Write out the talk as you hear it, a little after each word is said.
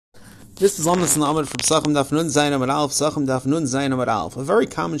This is Lamas and Amud from Psachim Daf Nun Zayin Amud Aleph, Psachim Daf Nun Zayin Amud Aleph. A very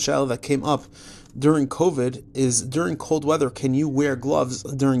common shayla that came up during COVID is, during cold weather, can you wear gloves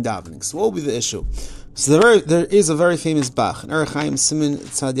during davening? So what will be the issue? So there is a very famous Bach, in Orach Chaim Siman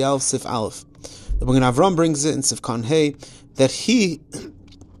Tzadi Aleph Sif Aleph. The Magen Avram brings it in Sif Kan Hey, that he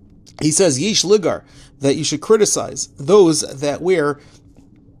says, Yesh Ligar, that you should criticize those that wear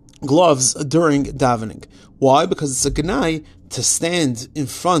gloves during davening. Why? Because it's a gnai to stand in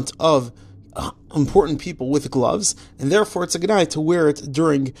front of important people with gloves, and therefore it's a gnai to wear it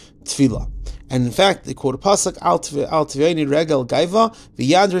during tefillah. And in fact, they quote a pasuk, Al Tveini Regel Gaiva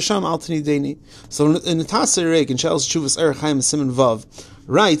V'Yad Risham Al Tnideni. So in the Tasei Reg in Shal's Shuvas Orach Chaim Siman Vav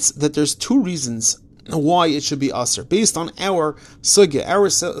writes that there's two reasons why it should be aser. Based on our sugya. Our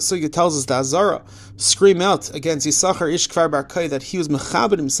sugya tells us that Azara scream out against Yisachar Ish Kfar Bar Kai that he was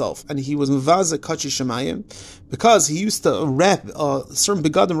mechabed himself and he was mevazeh kachi shemayim because he used to wrap certain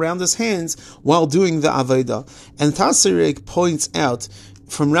begadim around his hands while doing the aveda. And Tasei Reg points out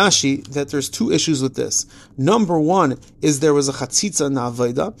from Rashi that there's two issues with this. Number one is there was a chatzitza in the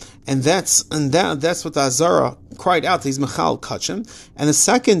aveda, and that's what the Azara cried out. He's mechal kachim. And the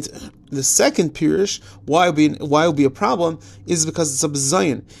second pirish, why it will be a problem, is because it's a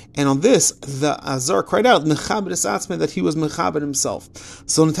b'zayin. And on this, the Azar cried out, Mechabed es atzmei, that he was Mechabed himself.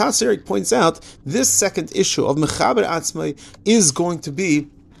 So Tasei Reg points out, this second issue of Mechabed atzmei is going to be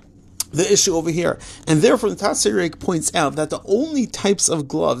the issue over here. And therefore, the Tasei Reg points out that the only types of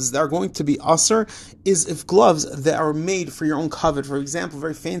gloves that are going to be aser is if gloves that are made for your own covet. For example,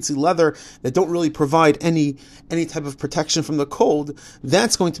 very fancy leather that don't really provide any type of protection from the cold,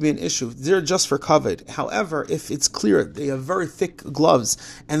 that's going to be an issue. They're just for covet. However, if it's clear they have very thick gloves,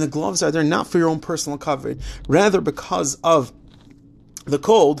 and the gloves are there not for your own personal covet, rather because of the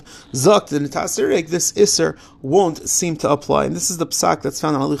cold, Zakt and Tasei Reg, this Isser won't seem to apply. And this is the psak that's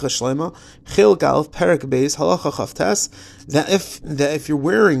found in Halicha Shlema, Chil Gal, Perek Beis, Halacha Chavtes, that if you're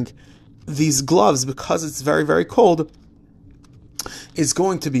wearing these gloves because it's very, very cold, it's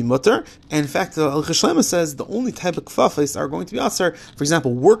going to be mutter. And in fact, the Halicha Shlema says the only type of kfafis are going to be aser. For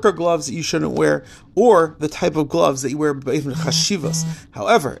example, worker gloves that you shouldn't wear, or the type of gloves that you wear even chashivas.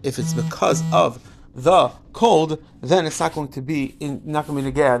 However, if it's because of the cold, then it's not going to be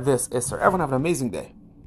negaya this Isser. Everyone have an amazing day.